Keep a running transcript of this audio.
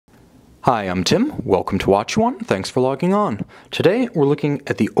Hi, I'm Tim. Welcome to Watch One. Thanks for logging on. Today we're looking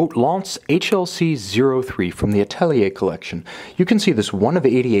at the Hautlence HLC 03 from the Atelier collection. You can see this 1 of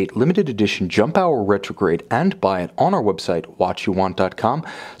 88 limited edition jump hour retrograde and buy it on our website, watchyouwant.com.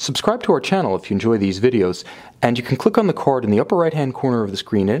 Subscribe to our channel if you enjoy these videos, and you can click on the card in the upper right hand corner of the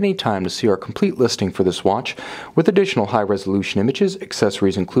screen at any time to see our complete listing for this watch, with additional high resolution images,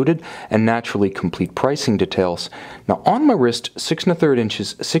 accessories included, and naturally complete pricing details. Now on my wrist, 6 1/3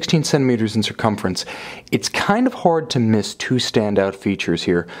 inches, 16 centimeters in circumference, it's kind of hard to miss two standout features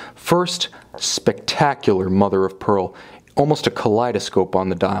here. First, spectacular mother of pearl, almost a kaleidoscope on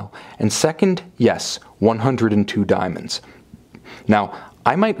the dial. And second, yes, 102 diamonds. Now,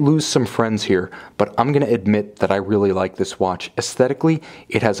 I might lose some friends here, but I'm going to admit that I really like this watch. Aesthetically,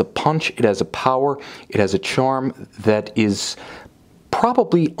 it has a punch, it has a power, it has a charm that is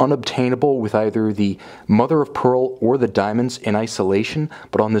probably unobtainable with either the mother of pearl or the diamonds in isolation,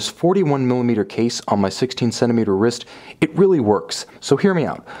 but on this 41mm case on my 16cm wrist, it really works. So hear me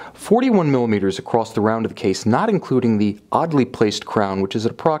out. 41mm across the round of the case, not including the oddly placed crown, which is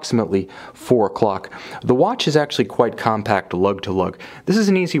at approximately 4 o'clock. The watch is actually quite compact lug to lug. This is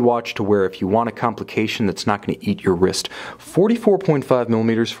an easy watch to wear if you want a complication that's not going to eat your wrist.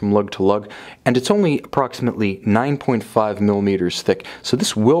 44.5mm from lug to lug, and it's only approximately 9.5mm thick. So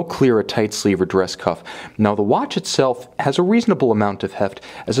this will clear a tight sleeve or dress cuff. Now the watch itself has a reasonable amount of heft,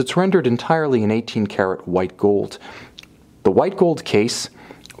 as it's rendered entirely in 18-karat white gold. The white gold case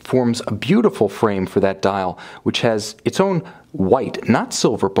forms a beautiful frame for that dial, which has its own white, not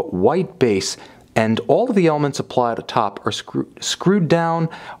silver, but white base, and all of the elements applied atop are screwed down,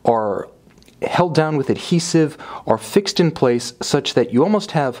 are held down with adhesive, are fixed in place such that you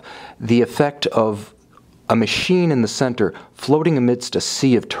almost have the effect of a machine in the center floating amidst a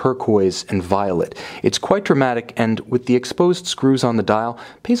sea of turquoise and violet. It's quite dramatic, and with the exposed screws on the dial,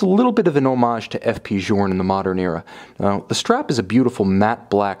 pays a little bit of an homage to F.P. Journe in the modern era. Now, the strap is a beautiful matte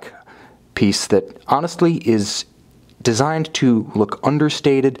black piece that honestly is designed to look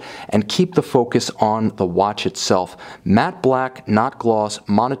understated and keep the focus on the watch itself. Matte black, not gloss,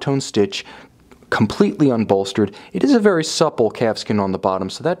 monotone stitch, completely unbolstered. It is a very supple calfskin on the bottom,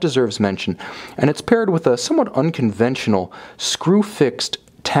 so that deserves mention. And it's paired with a somewhat unconventional screw-fixed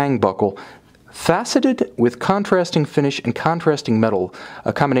tang buckle, faceted with contrasting finish and contrasting metal,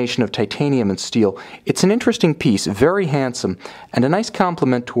 a combination of titanium and steel. It's an interesting piece, very handsome, and a nice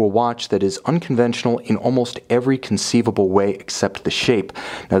complement to a watch that is unconventional in almost every conceivable way except the shape.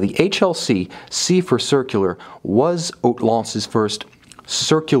 Now the HLC, C for circular, was Hautlence's first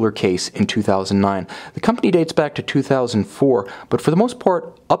circular case in 2009. The company dates back to 2004, but for the most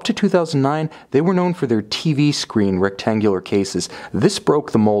part, up to 2009, they were known for their TV screen rectangular cases. This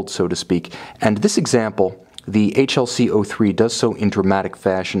broke the mold, so to speak, and this example, the HLC 03, does so in dramatic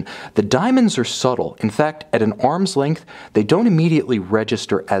fashion. The diamonds are subtle. In fact, at an arm's length, they don't immediately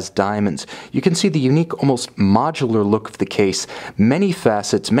register as diamonds. You can see the unique, almost modular look of the case, many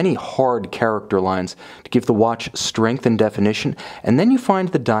facets, many hard character lines to give the watch strength and definition, and then you find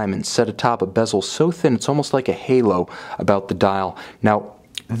the diamonds set atop a bezel so thin it's almost like a halo about the dial. Now,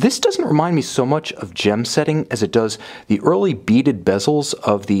 this doesn't remind me so much of gem setting as it does the early beaded bezels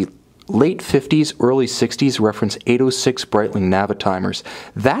of the late 50s, early 60s reference 806 Breitling Navitimers.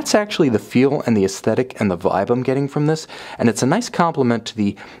 That's actually the feel and the aesthetic and the vibe I'm getting from this, and it's a nice compliment to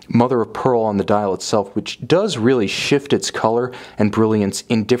the mother of pearl on the dial itself, which does really shift its color and brilliance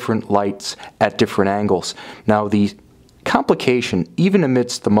in different lights at different angles. Now the complication, even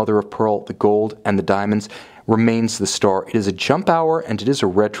amidst the mother of pearl, the gold, and the diamonds, remains the star. It is a jump hour and it is a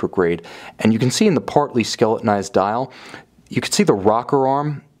retrograde, and you can see in the partly skeletonized dial, you can see the rocker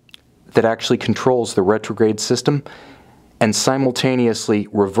arm that actually controls the retrograde system and simultaneously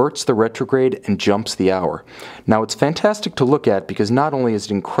reverts the retrograde and jumps the hour. Now it's fantastic to look at because not only is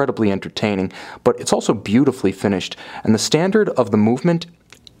it incredibly entertaining, but it's also beautifully finished, and the standard of the movement,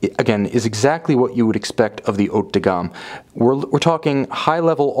 again, is exactly what you would expect of the haute de gamme. We're talking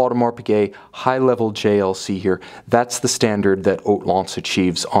high-level Audemars Piguet, high-level JLC here. That's the standard that Hautlence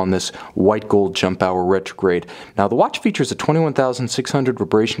achieves on this white gold jump hour retrograde. Now, the watch features a 21,600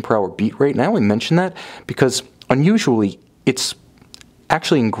 vibration per hour beat rate, and I only mention that because unusually it's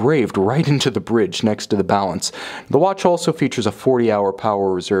actually engraved right into the bridge next to the balance. The watch also features a 40-hour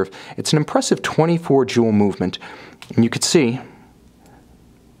power reserve. It's an impressive 24 joule movement, and you can see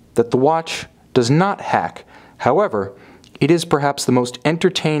that the watch does not hack. However, it is perhaps the most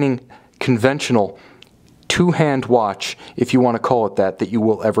entertaining, conventional two-hand watch, if you want to call it that you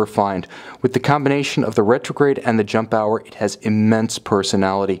will ever find. With the combination of the retrograde and the jump hour, it has immense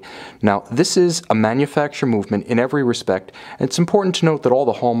personality. Now, this is a manufacturer movement in every respect, and it's important to note that all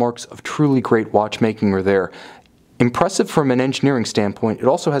the hallmarks of truly great watchmaking are there. Impressive from an engineering standpoint, it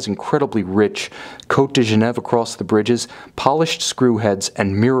also has incredibly rich Côte de Genève across the bridges, polished screw heads,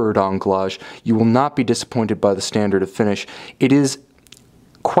 and mirrored anglage. You will not be disappointed by the standard of finish. It is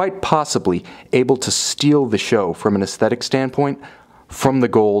quite possibly able to steal the show from an aesthetic standpoint from the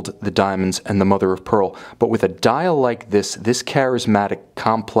gold, the diamonds, and the mother of pearl. But with a dial like this charismatic,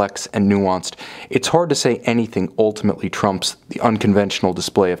 complex, and nuanced, it's hard to say anything ultimately trumps the unconventional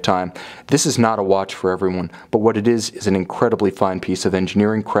display of time. This is not a watch for everyone, but what it is an incredibly fine piece of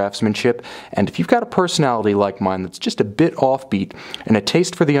engineering craftsmanship, and if you've got a personality like mine that's just a bit offbeat and a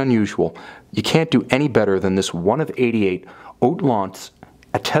taste for the unusual, you can't do any better than this one of 88 Hautlence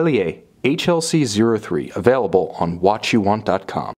Atelier HLC 03, available on watchyouwant.com.